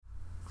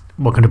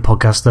Welcome to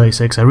podcast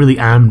 36. I really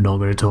am not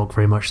going to talk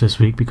very much this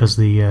week because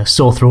the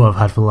sore throat I've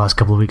had for the last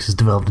couple of weeks has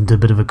developed into a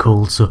bit of a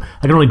cold, so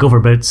I can only go for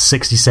about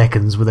 60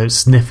 seconds without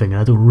sniffing,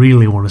 and I don't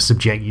really want to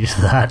subject you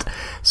to that.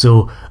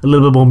 So a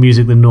little bit more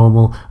music than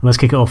normal, and let's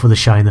kick it off with a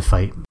Shy in the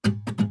Fight.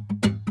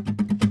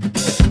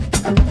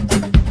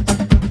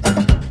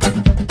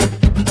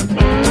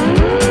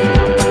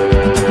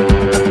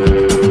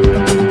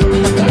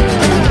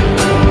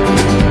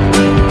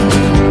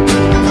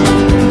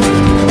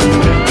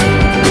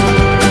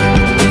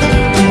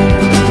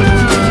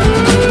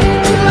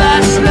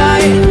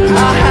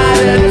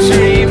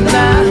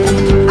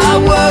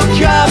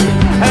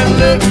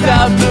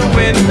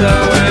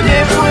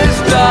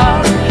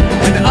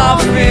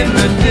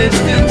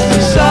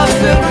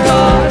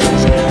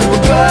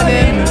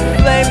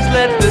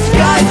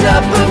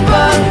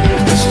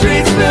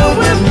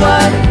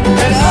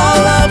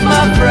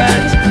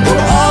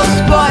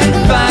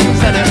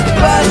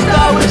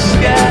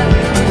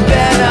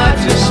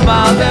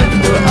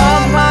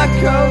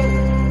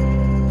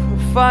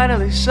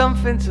 Finally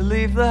something to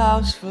leave the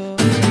house for.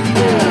 To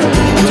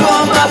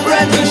all my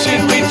friends, or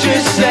should we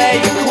just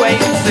say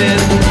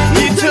acquaintances?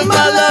 You took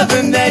my love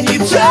and then you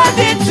turned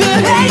it to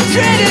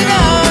hatred,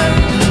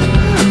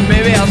 and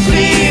maybe I'll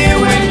see you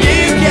when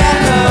you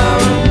get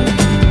home.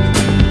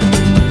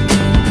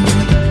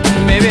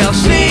 Maybe I'll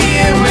see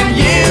you when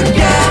you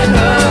get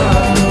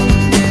home.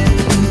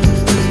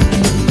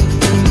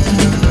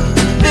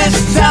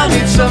 This town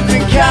needs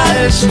something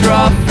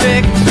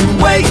catastrophic to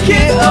wake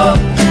it up.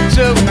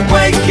 To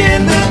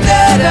waken the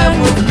dead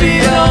and we'll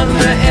feed on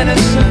the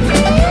innocent.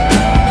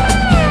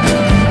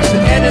 So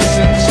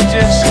innocence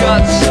just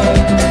got some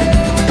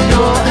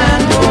more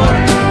and more.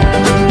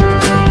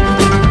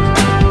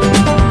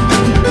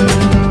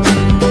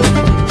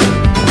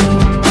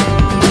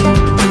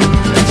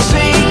 The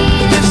sea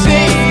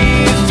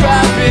is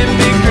driving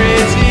me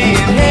crazy,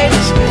 and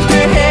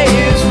the hate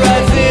is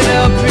rising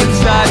up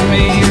inside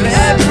me. And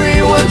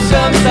everyone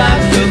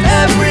sometimes does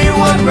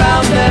everyone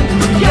round them.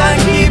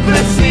 Can't keep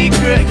a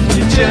secret,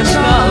 you just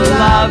not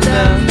allow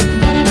them.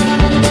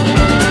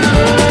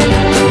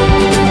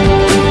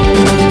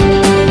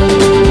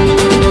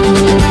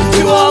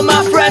 To all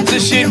my friends, or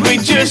should we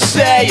just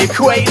say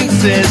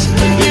acquaintances?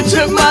 You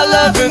took my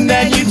love and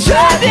then you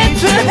turned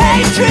into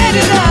hatred,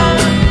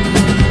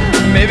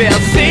 and maybe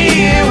I'll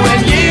see you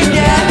when you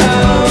get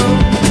home.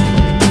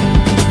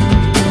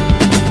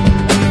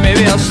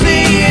 Maybe I'll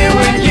see you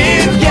when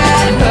you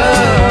get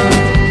home.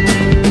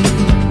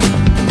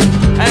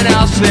 And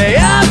I'll say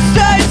I'm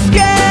so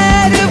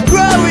scared of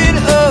growing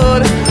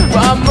old,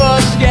 but I'm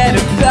more scared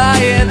of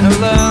dying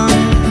alone.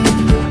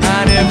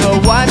 And if I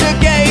wind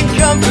up getting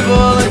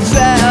comfortable and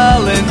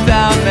settling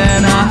down,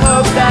 then I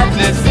hope that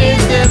this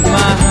isn't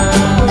my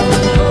home.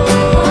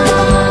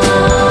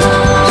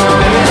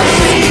 Maybe I'll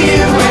see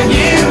you when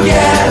you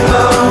get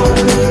home.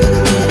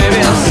 Maybe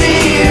I'll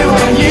see you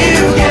when you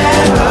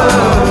get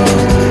home.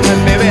 And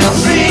maybe I'll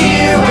see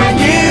you when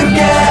you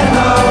get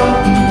home.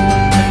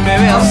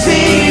 Maybe I'll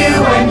see you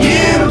when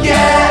you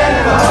get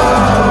home.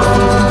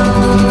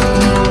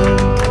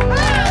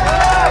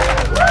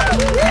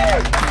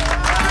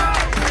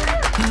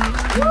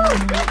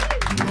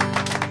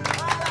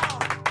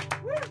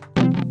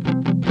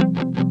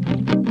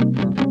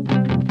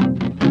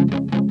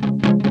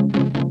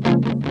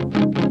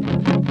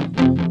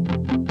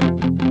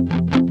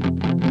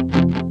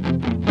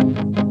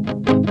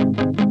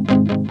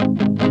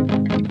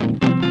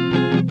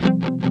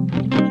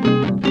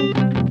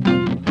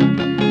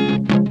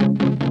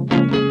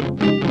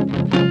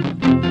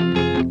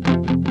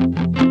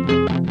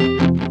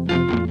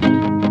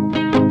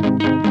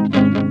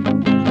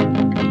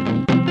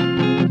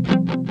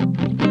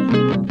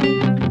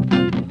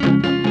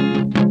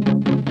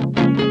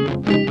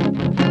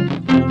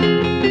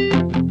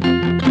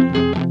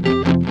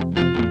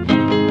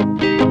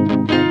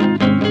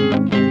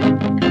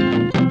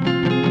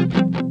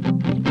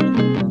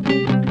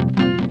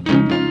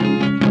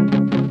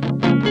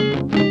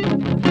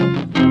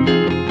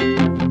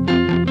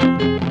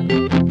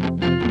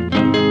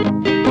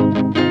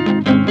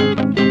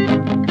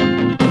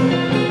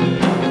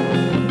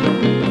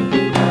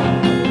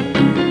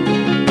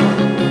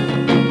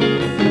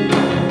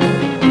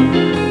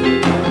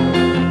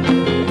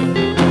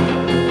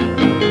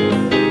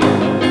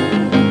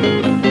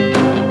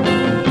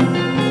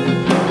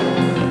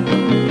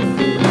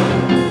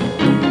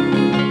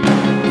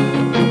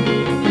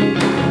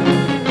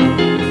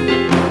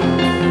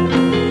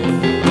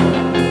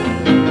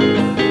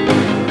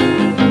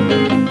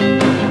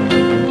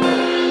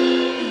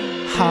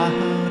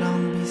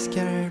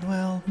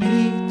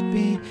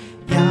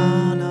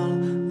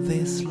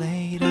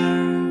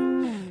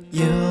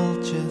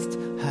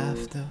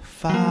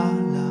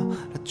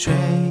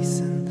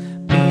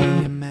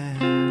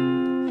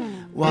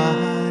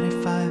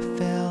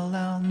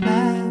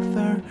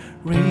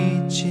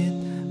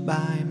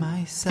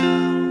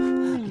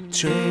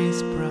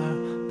 trace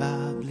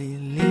probably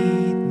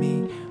lead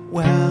me.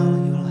 Well,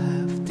 you'll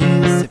have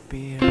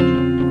disappeared.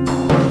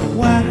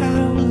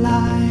 Where will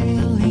I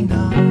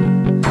linger?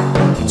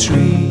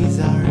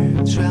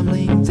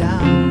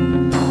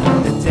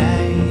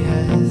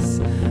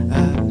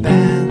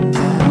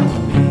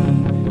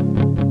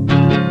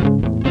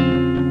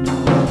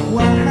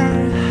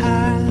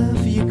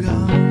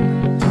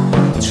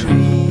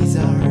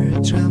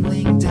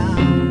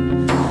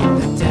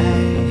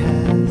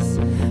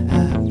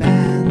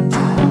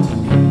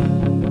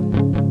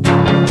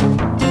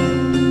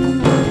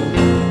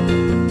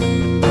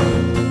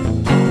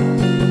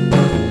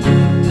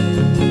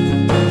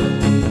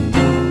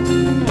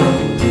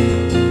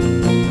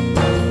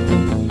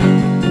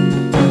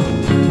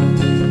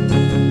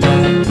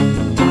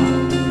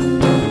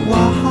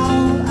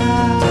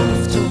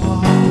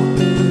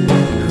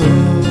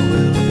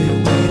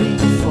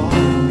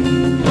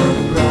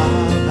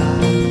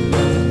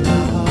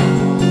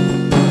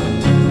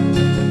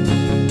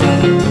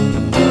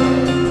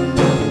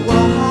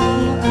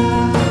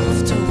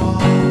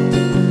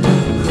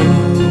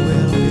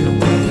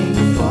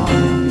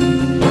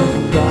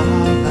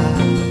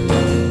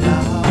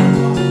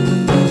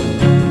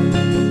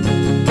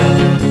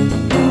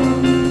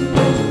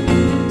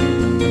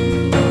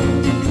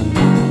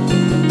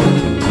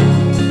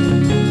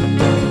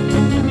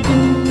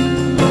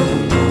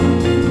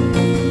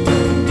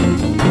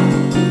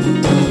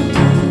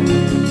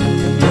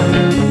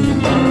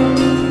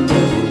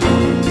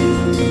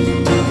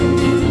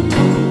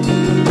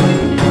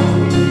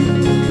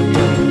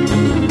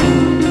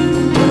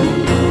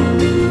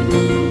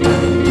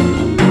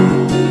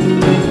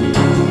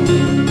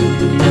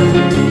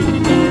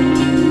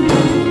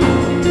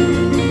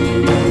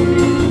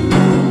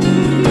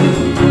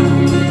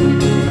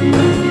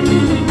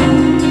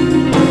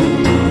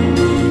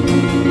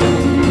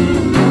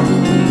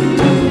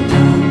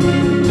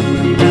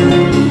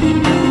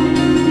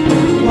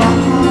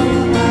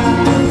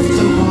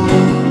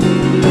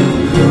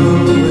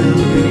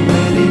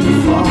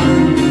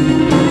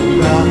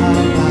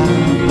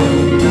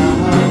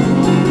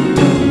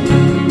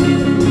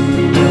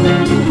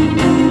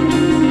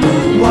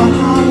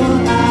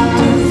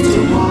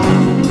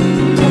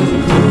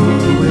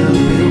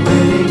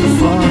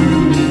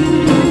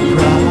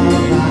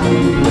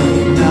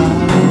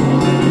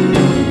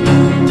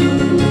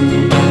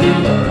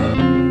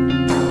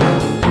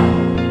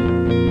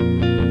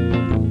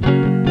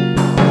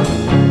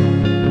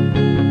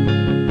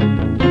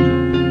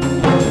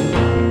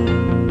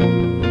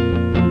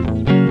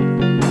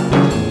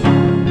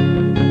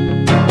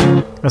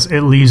 That's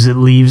It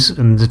Leaves,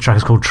 and the track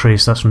is called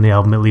Trace. That's from the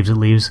album It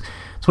Leaves.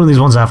 It's one of these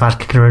ones I've had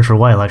kicking around for a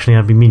while, actually.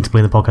 I've been meaning to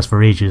play in the podcast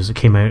for ages. It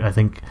came out, I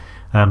think,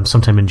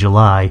 sometime in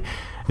July.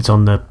 It's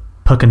on the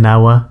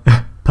Puckenaua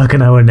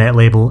net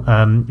label,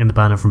 and the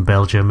band are from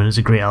Belgium, and it's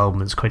a great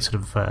album. It's quite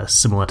sort of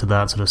similar to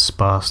that, sort of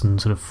sparse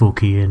and sort of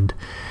folky and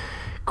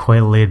quite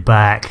laid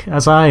back,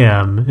 as I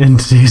am in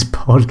today's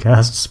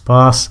podcast.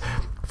 Sparse,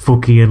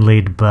 folky and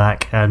laid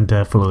back, and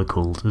full of the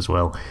cold as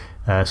well.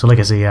 So like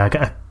I say, I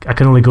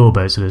can only go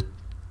about sort of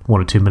 1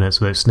 or 2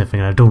 minutes without sniffing,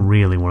 and I don't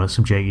really want to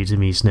subject you to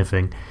me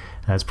sniffing.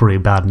 It's probably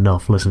bad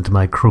enough listening to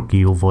my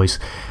croaky old voice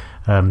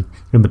in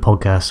the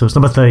podcast. So it's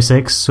number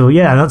 36. So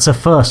yeah, that's a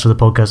first for the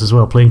podcast as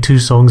well, playing 2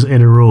 songs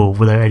in a row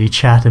without any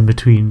chat in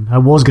between. I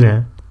was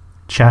gonna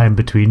chat in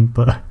between,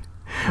 but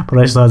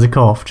I started to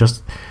cough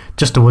just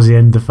towards the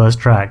end of the first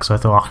track. So I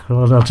thought,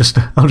 I'll just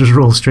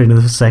roll straight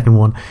into the second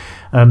one.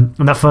 And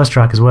that first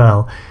track as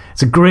well,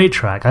 it's a great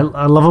track. I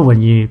love it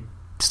when you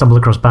stumble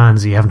across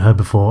bands that you haven't heard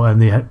before,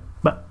 and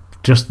but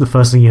just the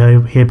first thing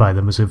you hear by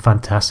them is a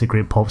fantastic,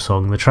 great pop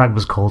song. The track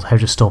was called How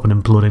to Stop an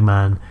Imploding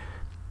Man.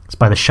 It's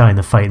by The Shine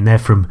the Fight, and they're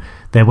from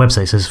their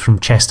website says from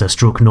Chester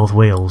 / North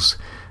Wales.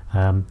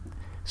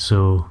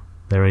 So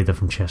they're either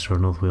from Chester or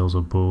North Wales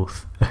or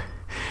both.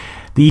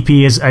 The EP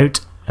is out.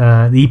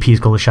 The EP is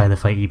called The Shine the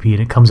Fight EP, and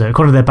it comes out,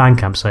 according to their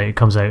Bandcamp site, it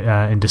comes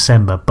out in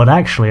December. But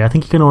actually, I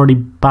think you can already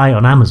buy it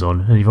on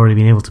Amazon, and you've already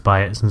been able to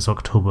buy it since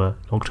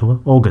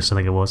August, I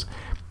think it was.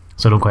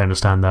 So I don't quite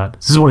understand that.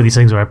 This is one of these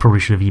things where I probably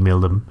should have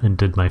emailed them and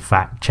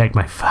checked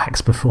my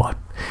facts before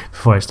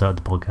I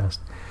started the podcast.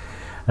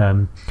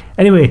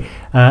 Anyway,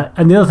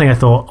 and the other thing I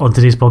thought on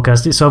today's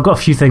podcast is, so I've got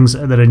a few things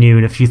that are new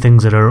and a few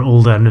things that are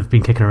older and have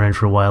been kicking around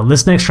for a while.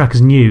 This next track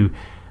is new,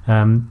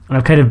 and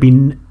I've kind of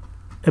been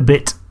a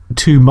bit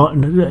too much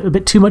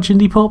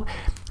indie pop.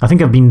 I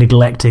think I've been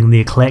neglecting the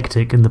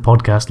eclectic in the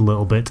podcast a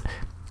little bit,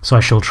 so I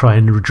shall try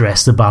and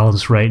redress the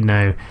balance right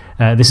now.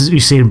 This is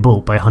Usain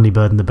Bolt by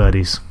Honeybird and the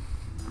Birdies.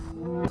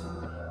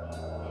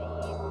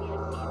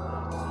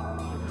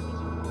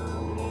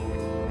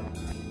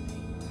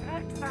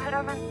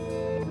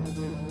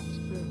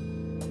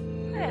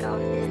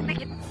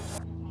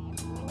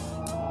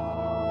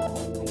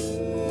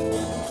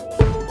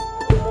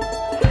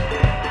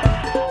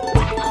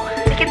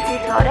 Vilken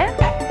tid var det?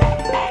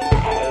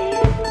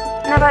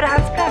 När var det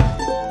han sprang?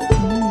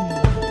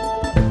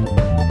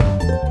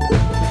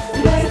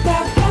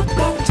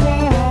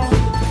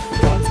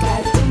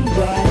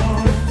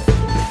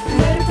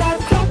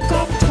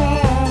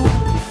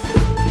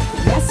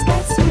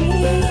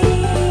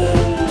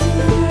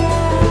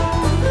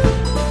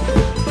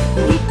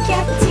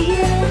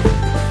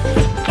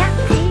 Lycka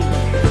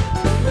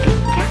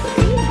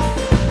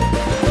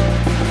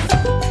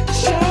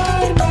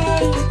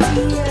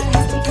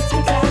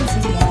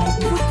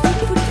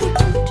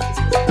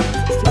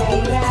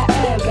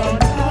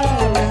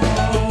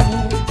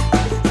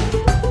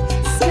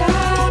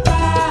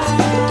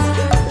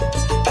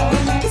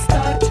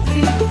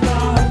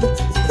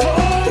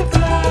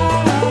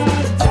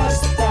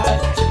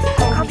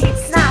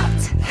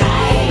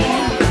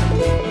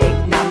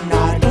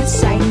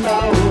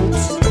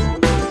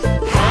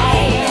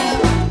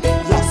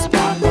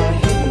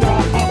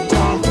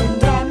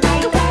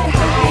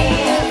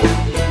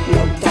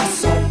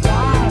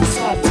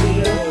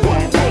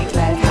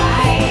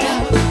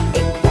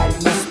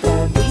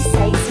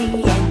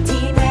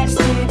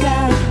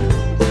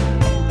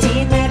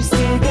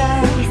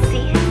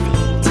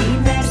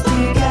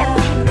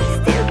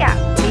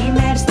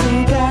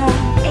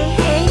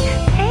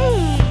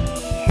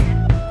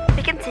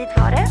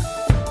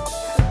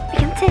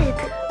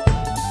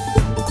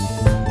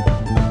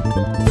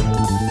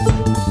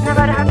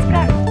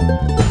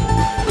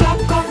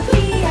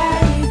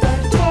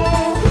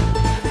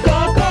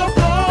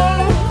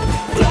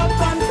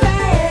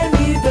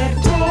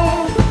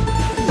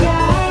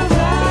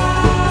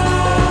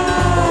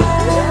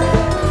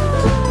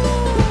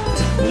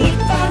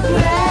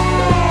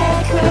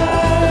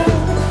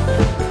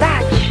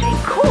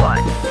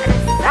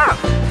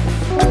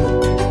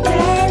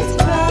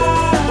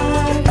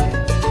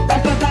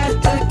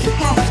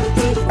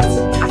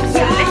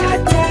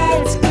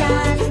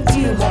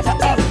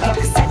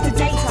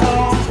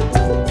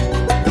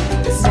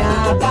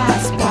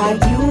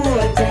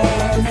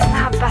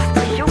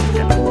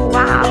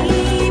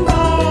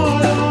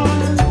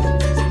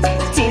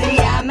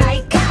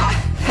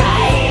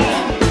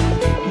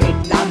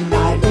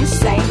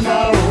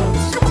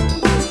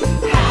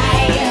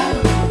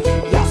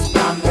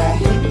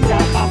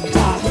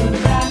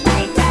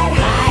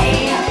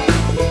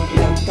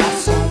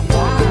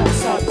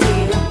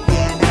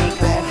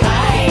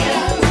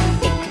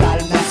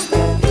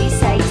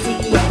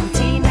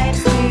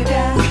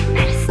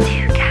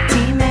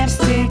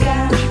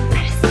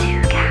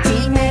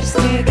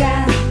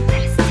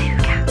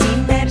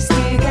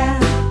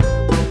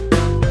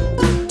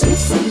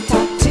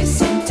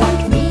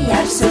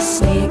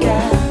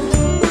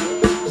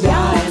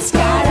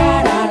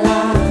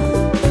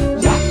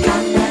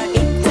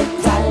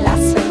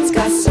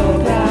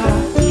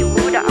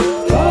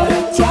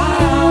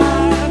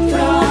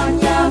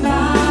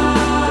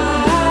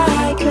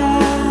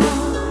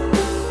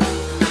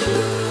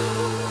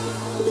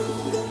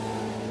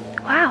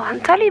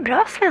talar ju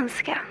bra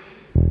svenska.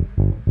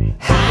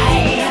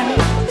 Hej,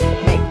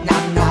 mitt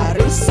namn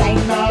är Usain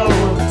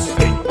Bolt.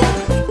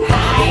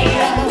 Hej,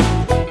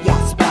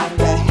 jag sprang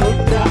 100-800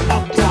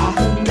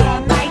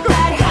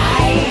 meter.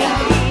 Hej,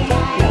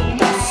 jag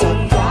var så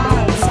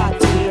glad så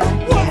att jag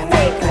ger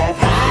mig kläv.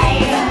 Hej,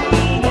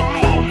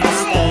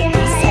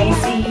 vi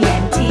ses i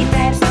en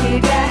timmes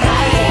stuga.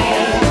 Hej,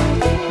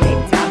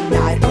 mitt namn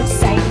är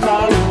Usain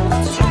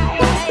Bolt.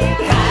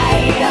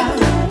 Hej,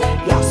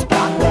 jag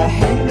sprang 100-800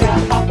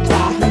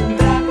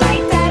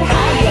 meter.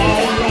 Hej,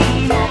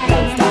 jag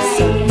var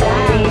så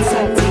glad så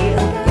att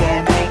jag ger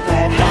mig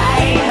kläv.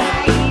 Hej,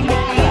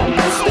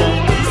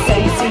 vi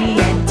ses i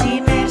en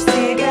timmes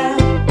stuga.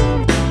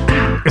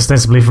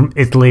 Ostensibly from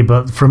Italy,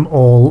 but from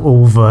all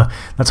over.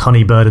 That's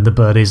Honeybird and the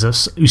Birdies.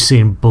 That's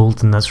Usain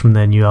Bolt, and that's from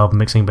their new album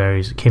Mixing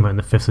Berries. It came out on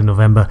the 5th of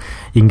November.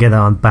 You can get that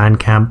on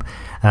Bandcamp.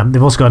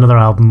 They've also got another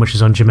album which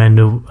is on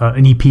Jamendo,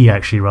 an EP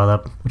actually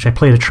rather, which I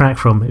played a track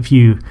from. If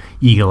you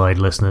eagle-eyed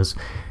listeners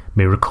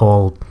may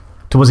recall,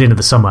 towards the end of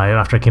the summer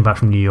after I came back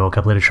from New York,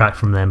 I played a track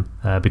from them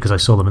because I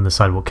saw them in the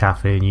Sidewalk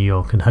Cafe in New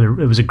York, and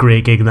it was a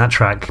great gig. And that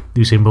track,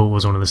 Usain Bolt,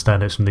 was one of the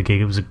standouts from the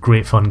gig. It was a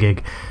great fun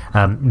gig.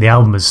 The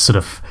album is sort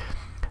of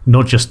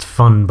not just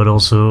fun but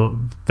also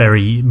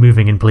very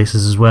moving in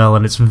places as well,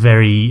 and it's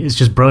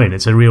just brilliant.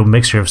 It's a real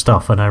mixture of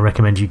stuff, and I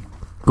recommend you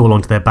go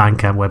along to their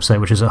Bandcamp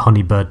website, which is at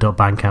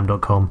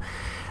honeybird.bandcamp.com.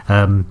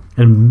 And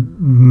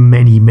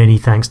many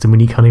thanks to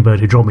Monique Honeybird,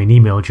 who dropped me an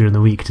email during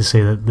the week to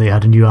say that they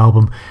had a new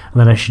album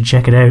and that I should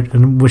check it out,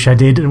 and which I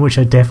did, and which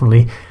I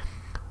definitely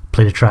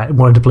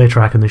wanted to play a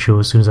track in the show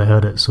as soon as I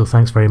heard it. So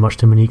thanks very much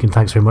to Monique, and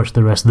thanks very much to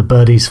the rest of the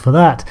birdies for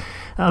that.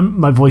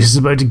 My voice is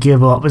about to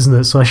give up, isn't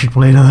it? So I should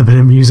play another bit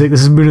of music.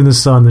 This is Moon in the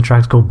Sun. The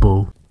track's called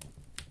Bow.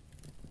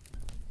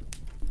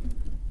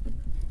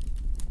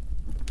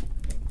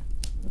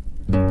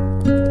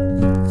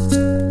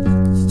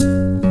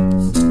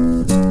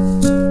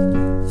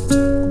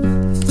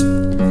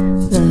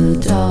 The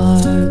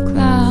dark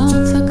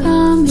clouds are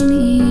coming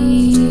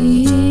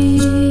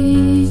in,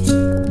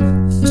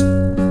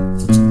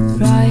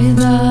 ride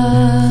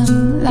them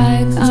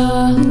like a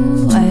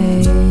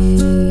wave,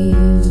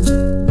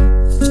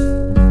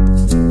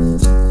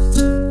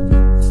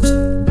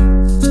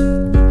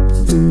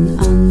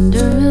 and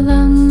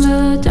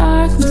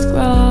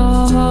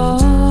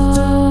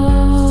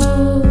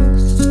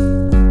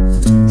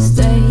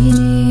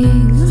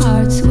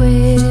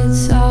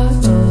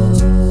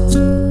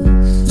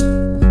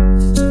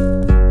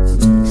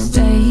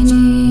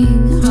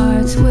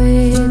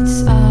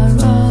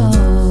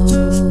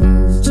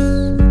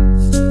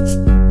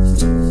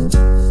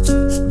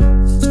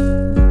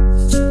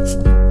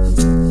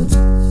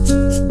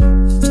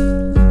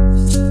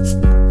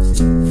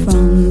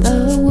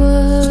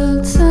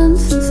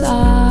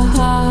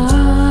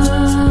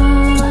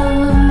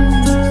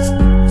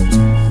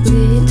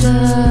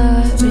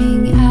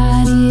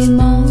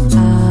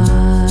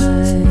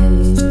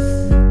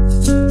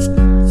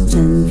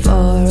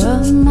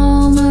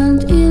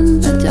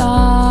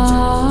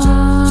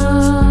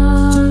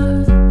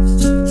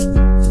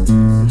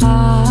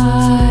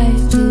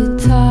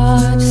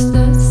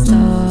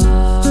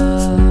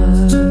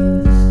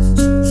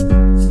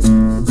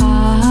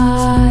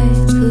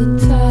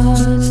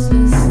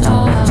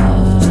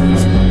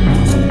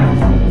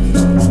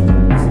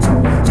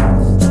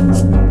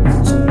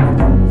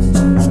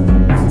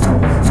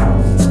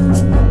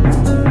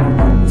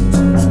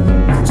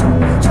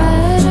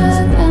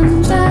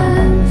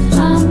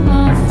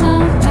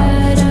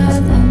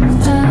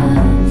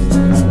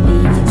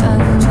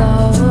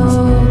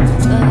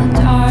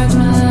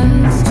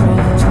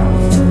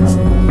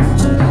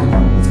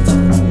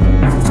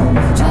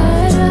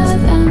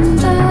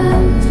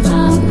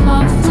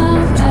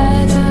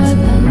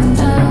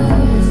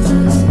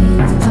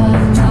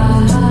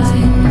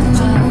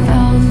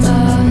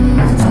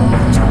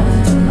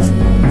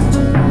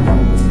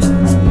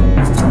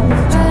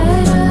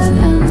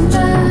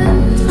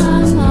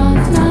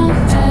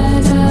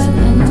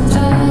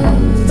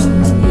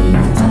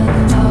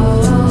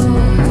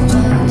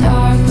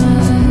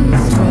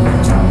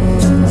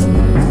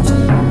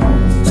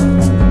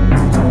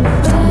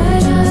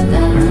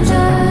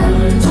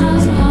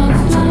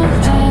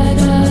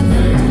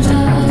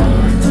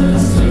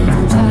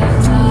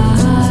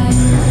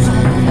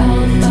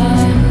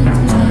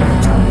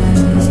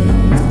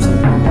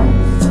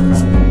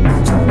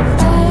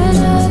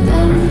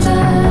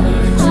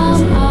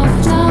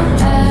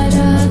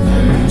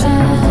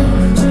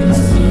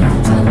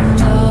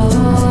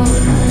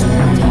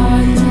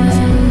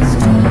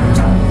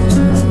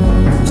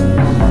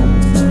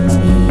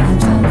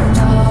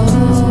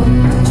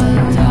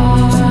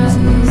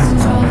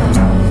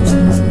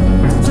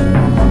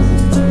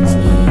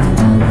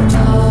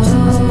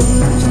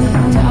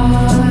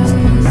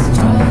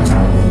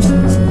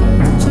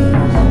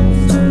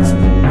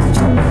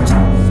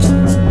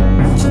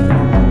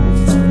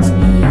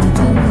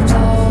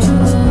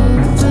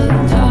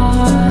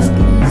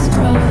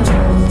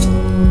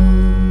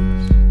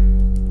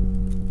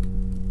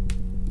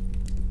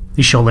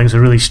These short links are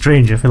really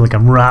strange. I feel like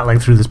I'm rattling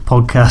through this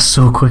podcast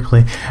so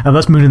quickly.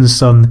 That's Moon in the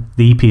Sun.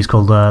 The EP is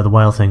called The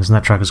Wild Things, and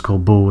that track is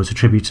called Bo. It's a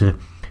tribute to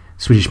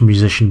Swedish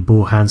musician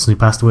Bo Hansen, who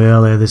passed away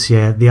earlier this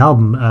year. The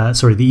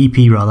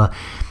EP rather,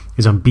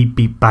 is on Beep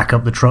Beep Back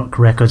Up the Truck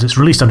Records. It's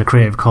released under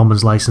Creative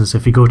Commons license.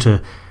 If you go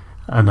to,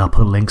 and I'll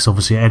put links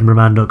obviously at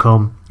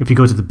edinburghman.com, if you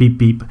go to the Beep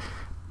Beep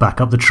Back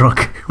Up the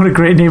Truck, what a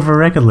great name for a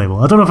record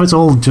label. I don't know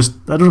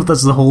if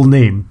that's the whole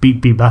name,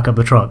 Beep Beep Back Up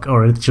the Truck,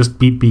 or it's just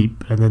Beep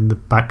Beep and then the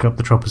Back Up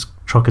the Truck is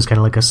kind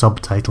of like a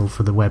subtitle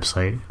for the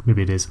website.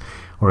 Maybe it is,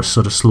 or a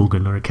sort of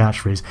slogan or a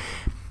catchphrase.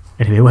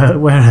 Anyway,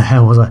 where the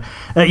hell was I?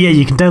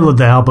 You can download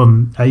the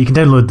album. You can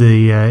download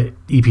the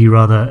EP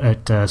rather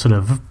at sort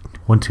of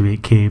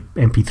 128k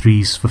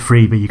MP3s for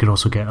free, but you can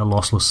also get a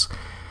lossless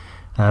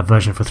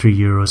version for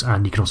 €3,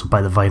 and you can also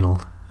buy the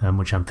vinyl,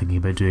 which I'm thinking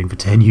about doing for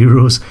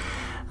 €10.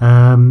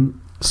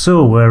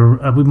 So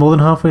are we more than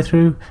halfway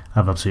through? I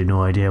have absolutely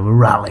no idea. We're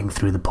rattling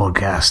through the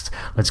podcast.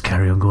 Let's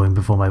carry on going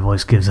before my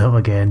voice gives up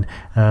again.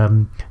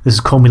 This is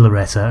Call Me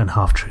Loretta and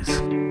Half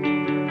Truth.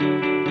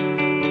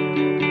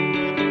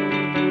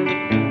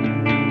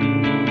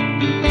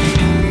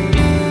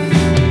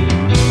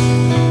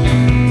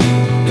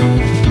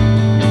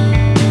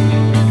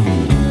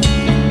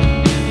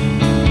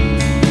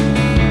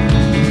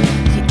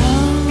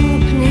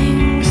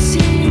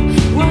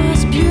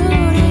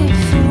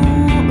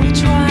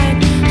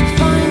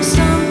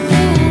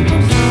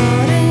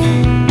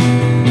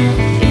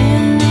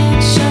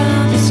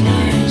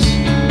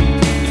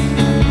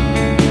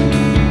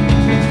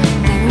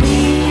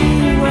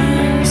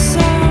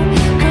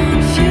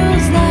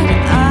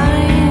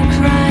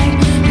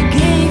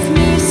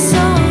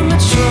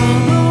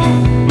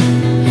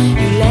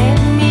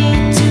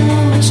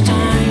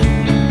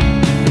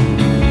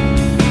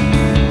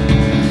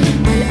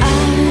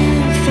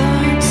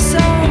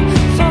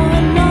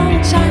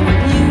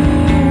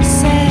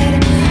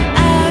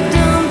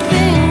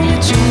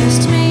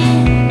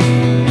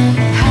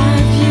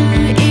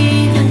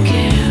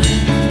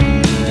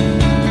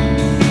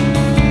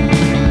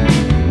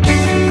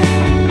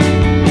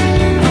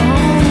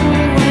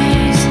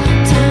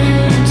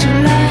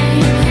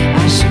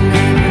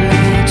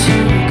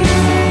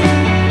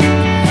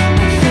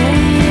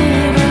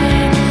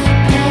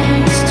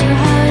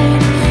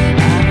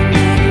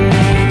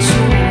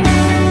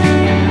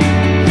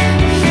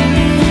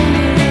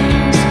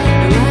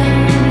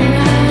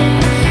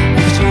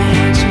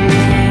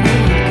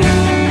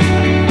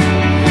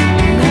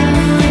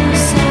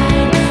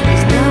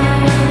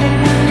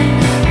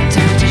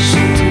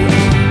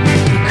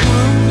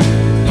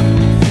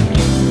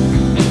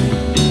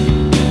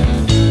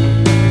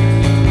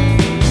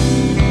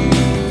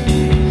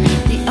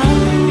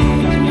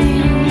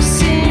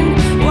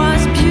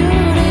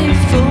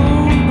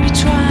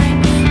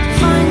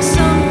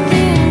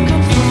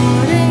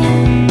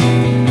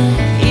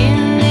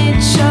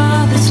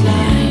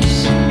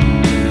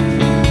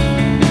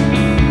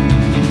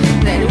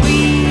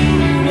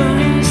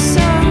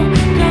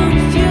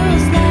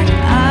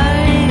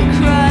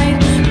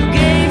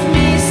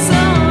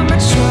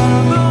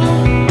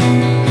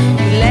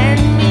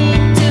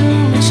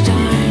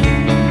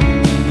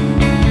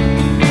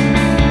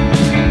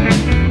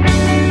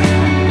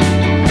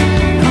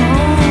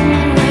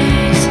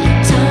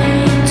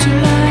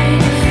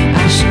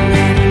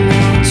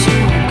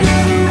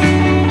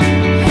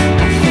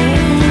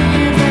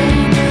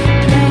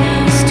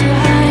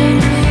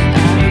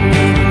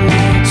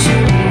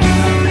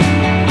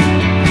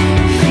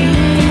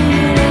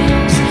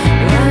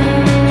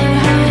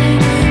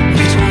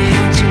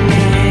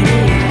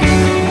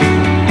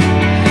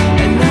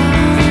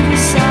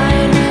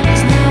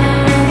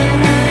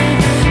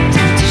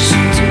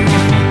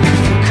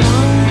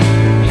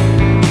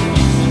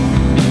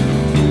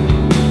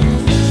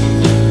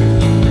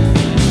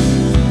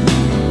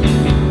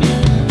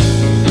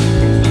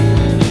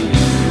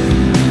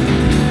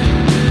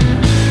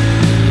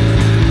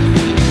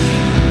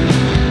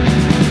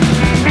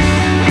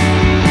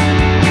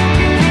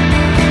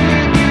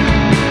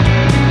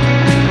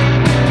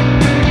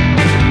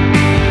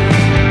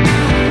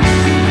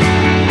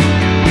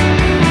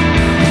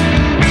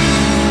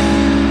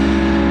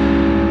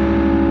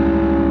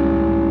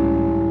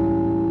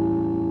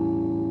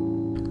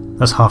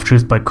 That's Half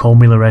Truth by Call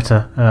Me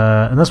Loretta,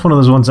 and that's one of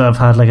those ones that I've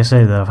had, like I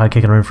say, that I've had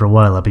kicking around for a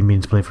while. I've been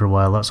meaning to play for a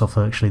while. That's off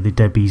actually the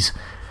Deadbees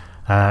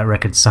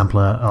record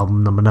sampler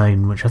album number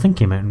 9, which I think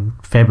came out in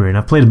February, and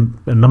I've played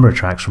a number of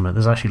tracks from it.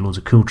 There's actually loads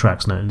of cool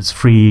tracks now, and it's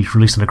free,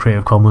 released on a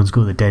Creative Commons.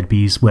 Go to the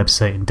Deadbees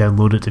website and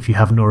download it if you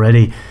haven't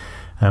already.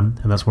 And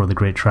that's one of the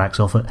great tracks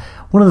off it.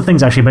 One of the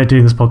things actually about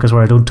doing this podcast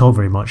where I don't talk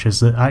very much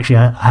is that actually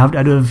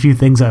I do have a few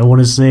things that I want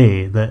to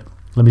say. That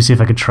let me see if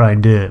I can try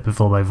and do it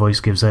before my voice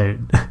gives out.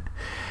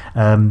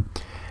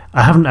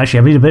 I haven't actually.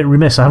 I've been a bit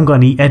remiss. I haven't got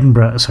any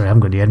Edinburgh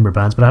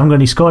bands, but I haven't got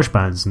any Scottish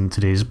bands in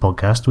today's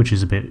podcast, which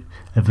is a bit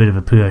of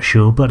a poor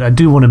show. But I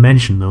do want to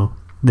mention though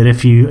that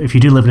if you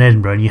do live in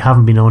Edinburgh and you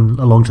haven't been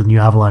along to the new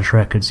Avalanche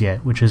Records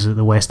yet, which is at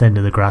the west end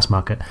of the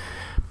Grassmarket,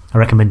 I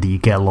recommend that you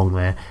get along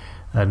there.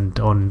 and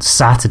on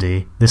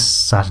Saturday, this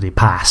Saturday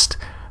past,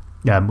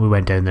 we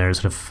went down there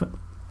sort of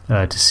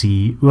to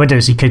see. We went down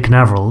to see Kid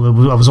Canaveral.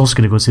 I was also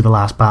going to go see The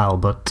Last Battle,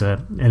 but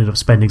ended up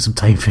spending some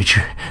time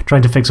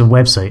trying to fix a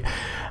website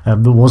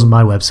that wasn't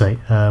my website.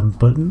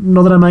 But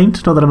not that I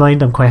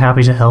mind. I'm quite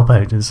happy to help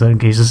out in certain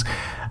cases.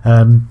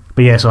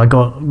 But yeah, so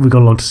we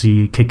got along to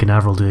see Kid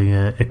Canaveral doing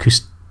a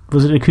acoustic.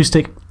 Was it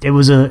acoustic? It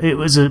was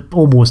a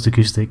almost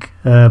acoustic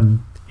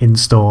in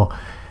store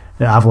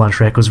at Avalanche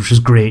Records, which is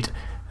great.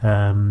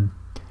 And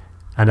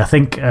I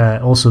think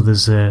also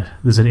there's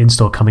an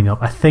in-store coming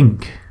up. I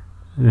think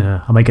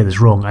I might get this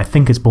wrong. I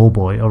think it's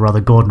Ballboy, or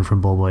rather Gordon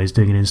from Ballboy is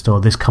doing an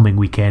in-store this coming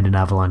weekend in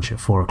Avalanche at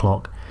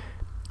 4:00.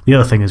 The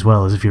other thing as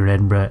well is if you're in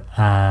Edinburgh,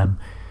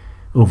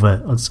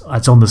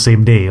 it's on the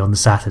same day, on the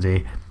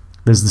Saturday,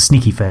 there's the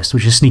Sneaky Fest,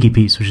 which is Sneaky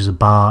Pete's, which is a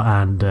bar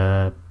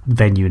and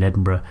venue in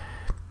Edinburgh,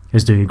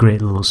 is doing a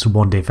great little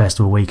one-day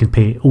festival where you can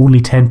pay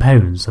only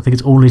 £10. I think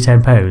it's only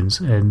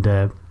 £10,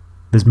 and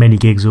there's many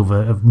gigs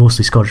of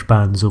mostly Scottish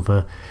bands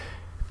over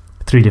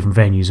 3 different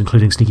venues,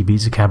 including Sneaky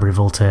Beats at Cabaret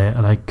Voltaire,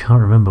 and I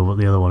can't remember what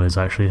the other one is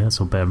actually. That's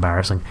a bit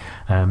embarrassing.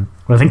 But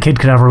I think Kid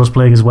Canaveral is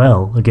playing as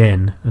well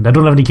again, and I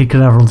don't have any Kid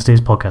Canaveral on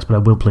today's podcast, but I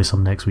will play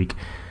some next week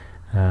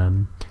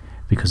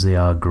because they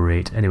are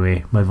great.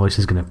 Anyway, my voice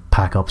is going to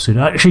pack up soon.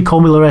 Actually,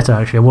 call me Loretta.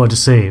 Actually, I wanted to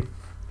say,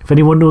 if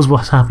anyone knows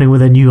what's happening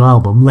with their new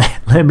album,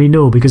 let me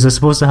know, because they're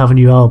supposed to have a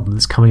new album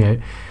that's coming out.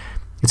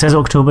 It says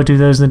October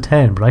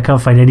 2010, but I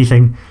can't find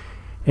anything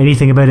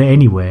about it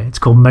anywhere. It's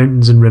called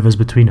Mountains and Rivers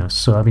Between Us.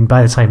 So, I mean,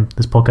 by the time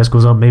this podcast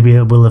goes up, maybe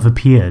it will have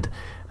appeared.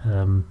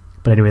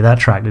 But anyway, that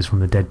track is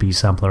from the Dead Bees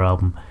Sampler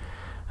album.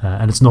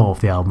 And it's not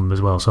off the album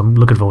as well, so I'm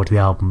looking forward to the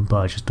album,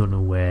 but I just don't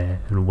know where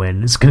and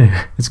when it's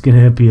gonna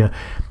appear.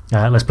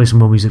 Let's play some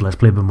more music. Let's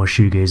play a bit more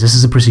shoegaze. This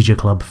is a Procedure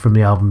Club from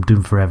the album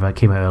Doom Forever. It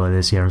came out earlier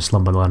this year on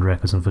Slumberland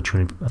Records and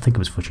Fortuna. I think it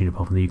was Fortuna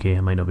Pop in the UK. I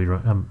might not be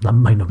right. That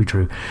might not be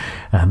true.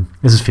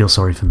 This is Feel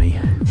Sorry for Me.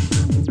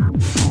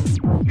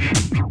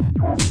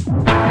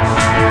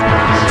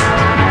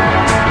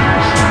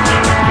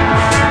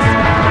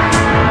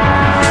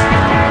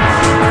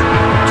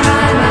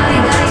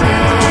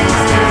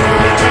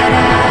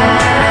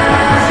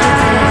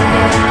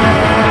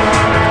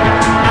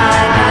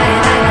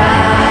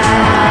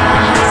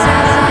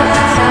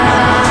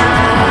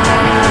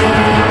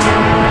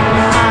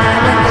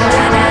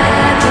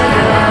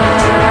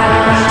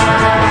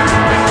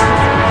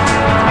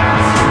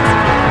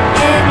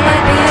 It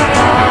might be a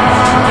fall,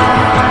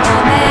 or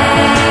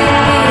maybe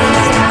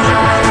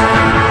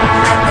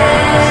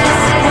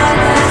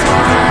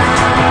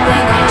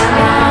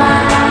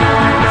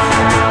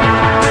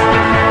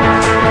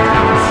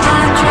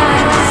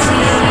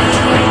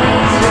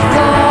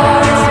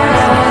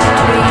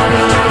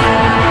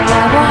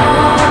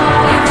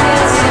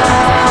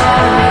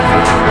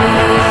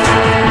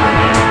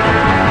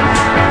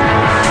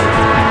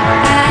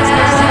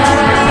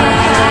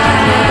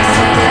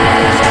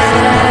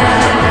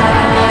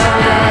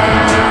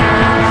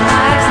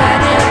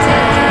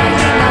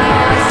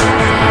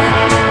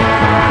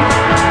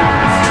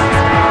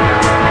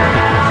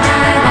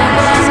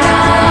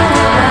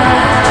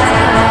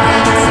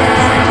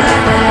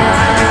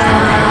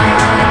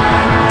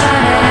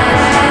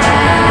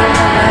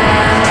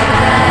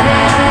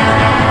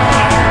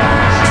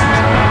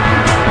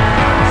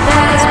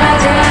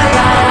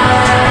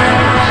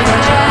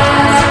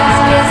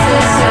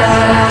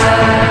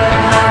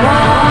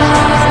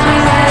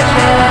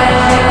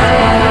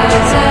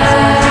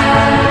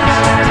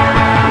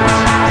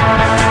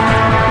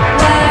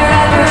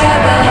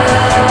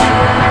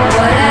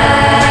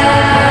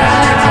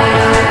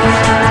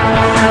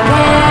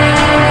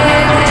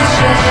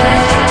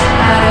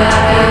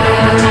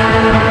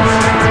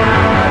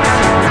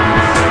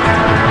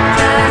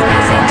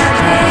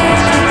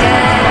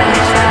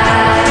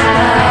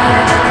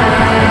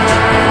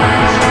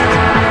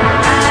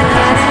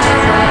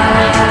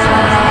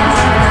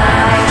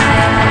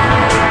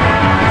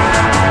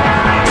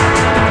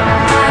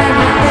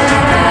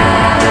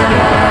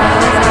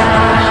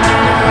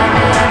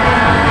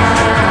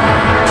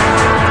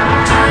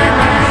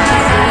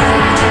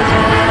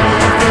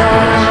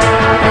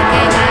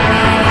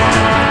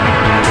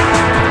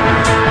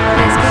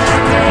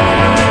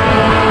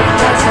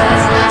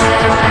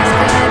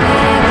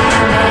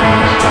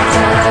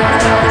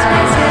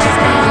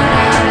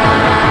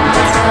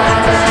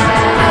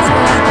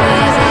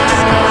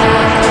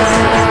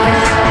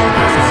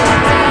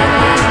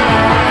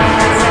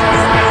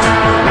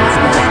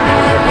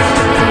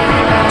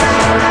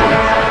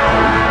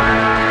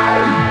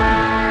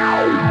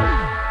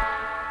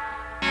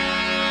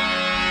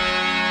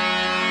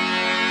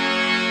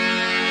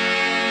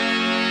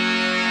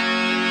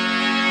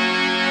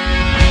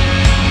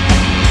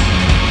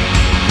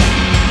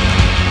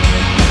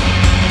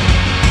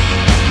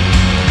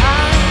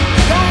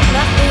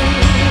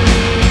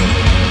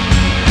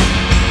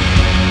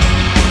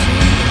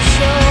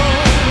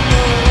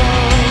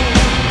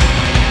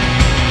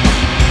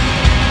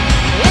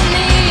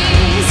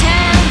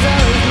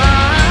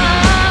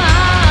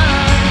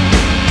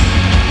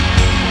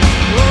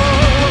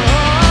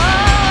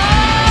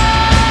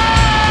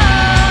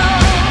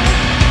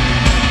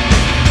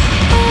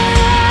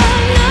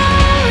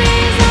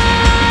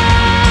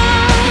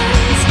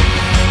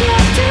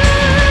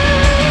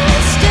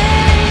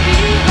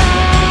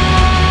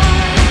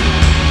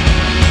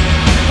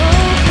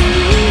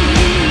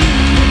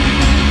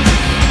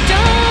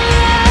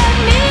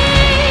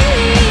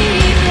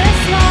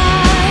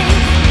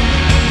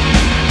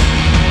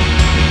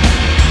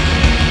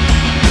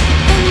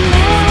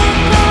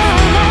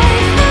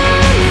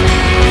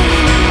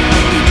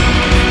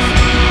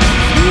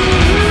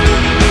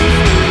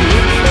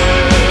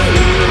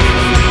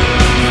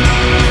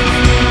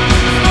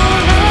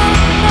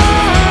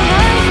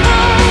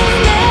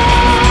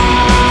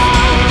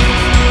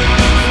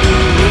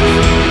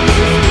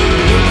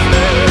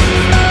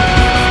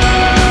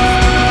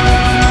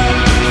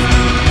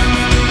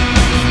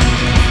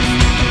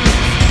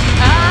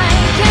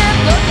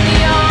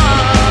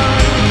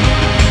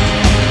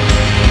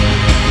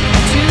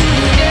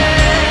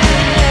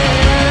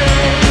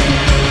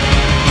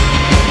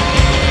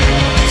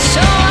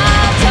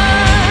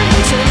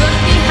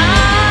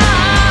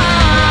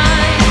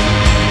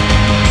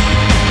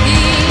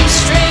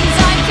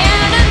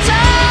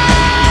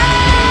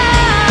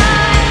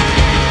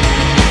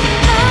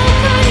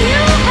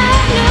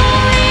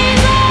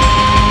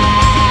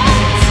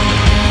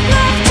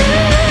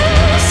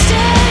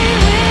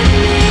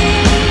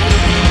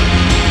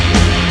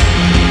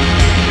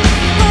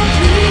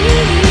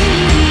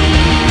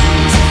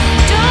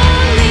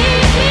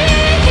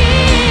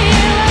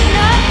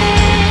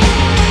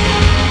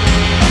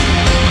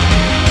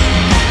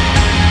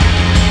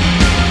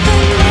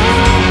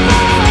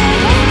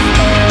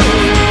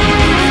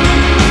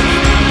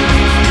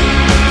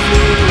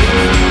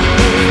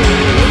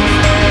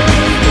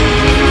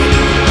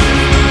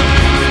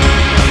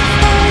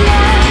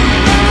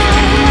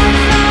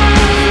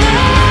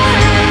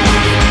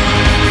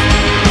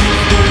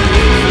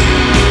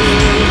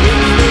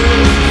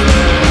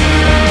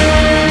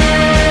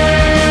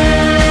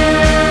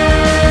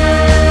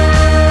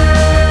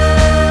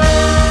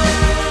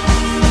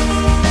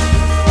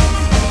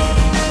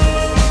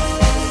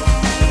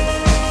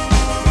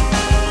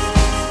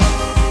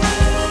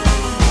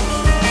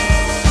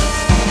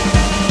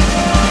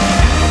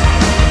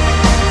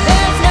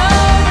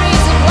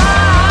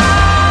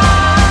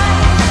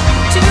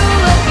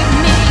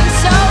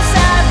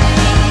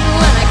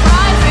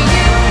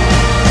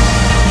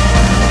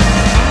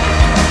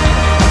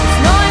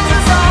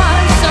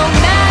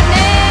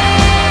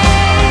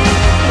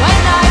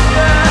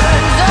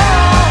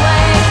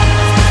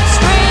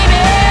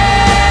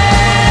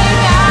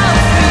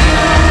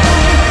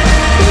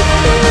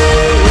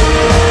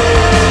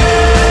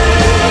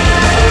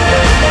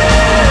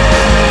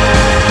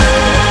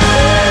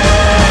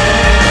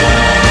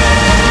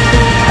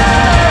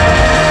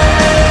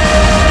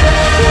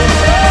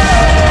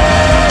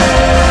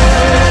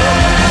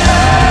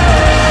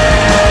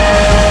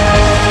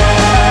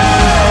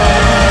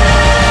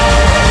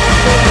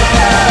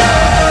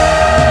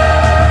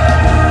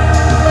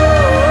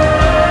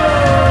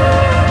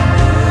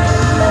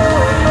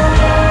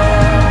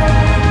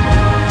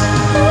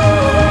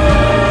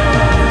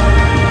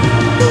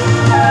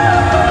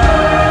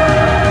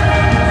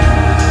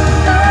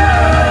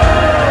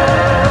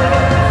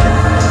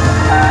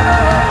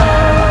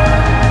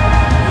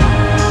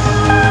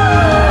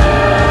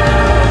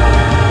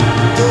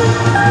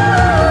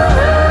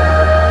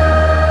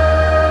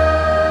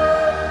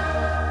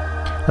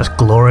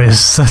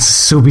That's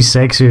So Be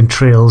Sexy and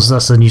Trails.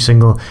 That's the new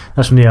single.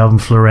 That's from the album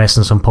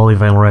Fluorescence on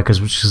Polyvinyl Records,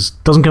 which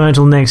doesn't come out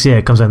until next year.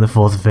 It comes out on the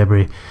 4th of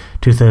February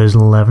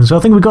 2011. So I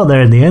think we got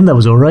there in the end. That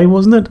was alright,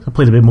 wasn't it? I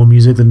played a bit more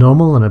music than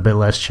normal and a bit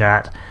less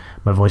chat.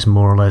 My voice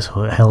more or less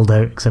held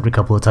out, except a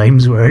couple of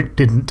times where it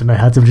didn't, and I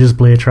had to just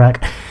play a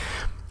track.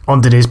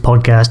 On today's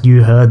podcast,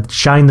 you heard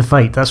Shine the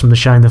Fight. That's from the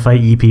Shine the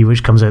Fight EP,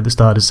 which comes out at the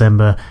start of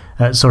December.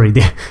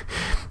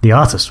 The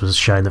artist was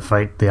Shine the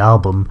Fight. The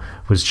album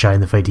was Shine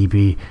the Fight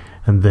EP.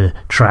 And the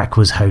track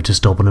was How to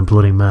Stop an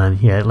Imploding Man.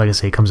 Yeah, like I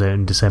say, it comes out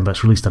in December.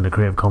 It's released under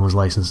Creative Commons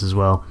license as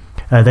well.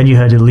 Then you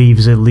heard It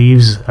Leaves,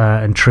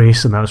 and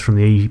Trace, and that was from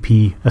the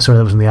EP. That was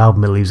from the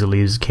album It Leaves,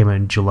 It Came out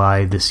in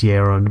July this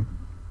year on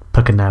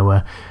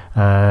Puckenawa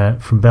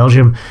from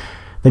Belgium.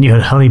 Then you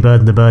heard Honeybird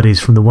and the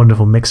Birdies from the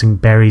wonderful Mixing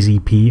Berries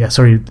EP.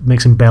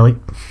 Mixing Belly.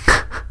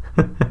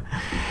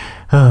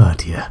 Oh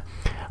dear.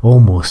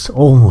 Almost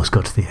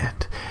got to the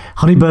end.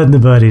 Honeybird and the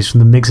Birdies from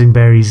the Mixing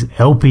Berries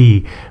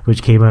LP,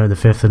 which came out on the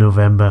 5th of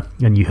November,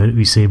 and you heard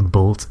Usain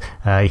Bolt.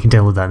 You can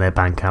download that on their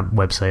Bandcamp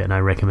website, and I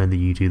recommend that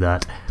you do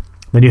that.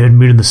 Then you heard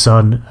Moon and the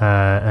Sun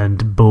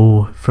and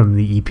Bo from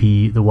the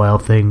EP The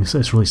Wild Things.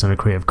 It's released under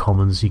Creative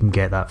Commons. You can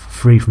get that for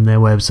free from their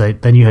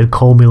website. Then you heard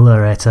Call Me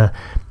Loretta.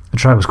 The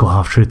track was called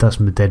Half Truth. That's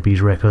from the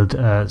Deadbeats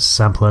record,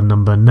 sampler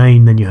number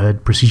 9. Then you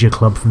heard Procedure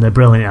Club from their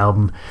brilliant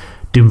album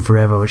Doom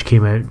Forever, which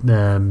came out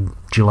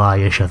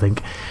July-ish, I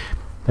think,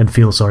 and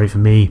Feel Sorry for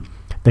Me.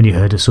 Then you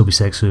heard So Be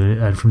Sexy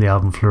and from the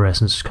album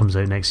Fluorescence, which comes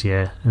out next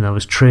year, and that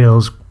was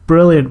Trails.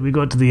 Brilliant. We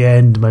got to the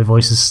end. My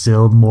voice is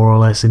still more or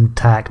less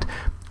intact.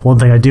 One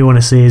thing I do want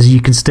to say is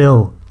you can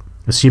still,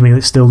 assuming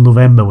it's still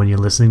November when you're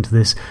listening to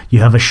this, you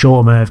have a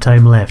short amount of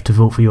time left to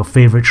vote for your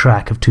favourite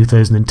track of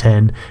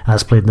 2010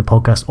 as played in the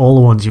podcast. All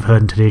the ones you've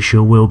heard in today's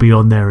show will be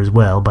on there as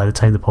well by the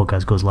time the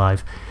podcast goes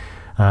live.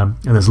 And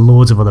there's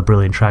loads of other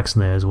brilliant tracks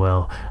in there as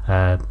well.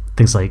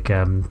 Things like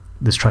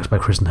there's tracks by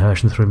Kristen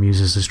Hirsch and Through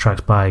Muses, there's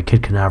tracks by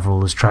Kid Canaveral,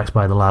 there's tracks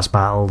by The Last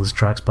Battle, there's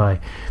tracks by...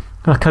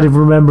 I can't even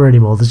remember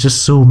anymore. There's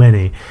just so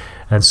many,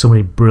 and so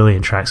many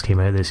brilliant tracks came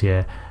out this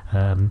year.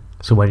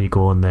 So why don't you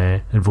go on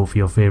there and vote for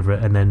your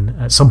favourite, and then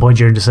at some point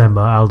during December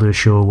I'll do a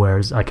show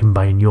where I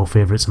combine your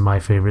favourites and my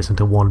favourites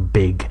into one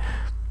big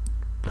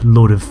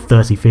load of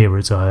 30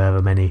 favourites or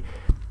however many,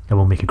 and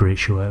we'll make a great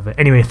show out of it.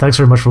 Anyway, thanks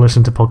very much for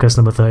listening to podcast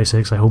number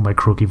 36. I hope my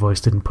croaky voice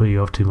didn't put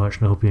you off too much,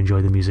 and I hope you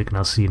enjoyed the music, and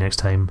I'll see you next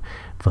time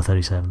for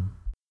 37.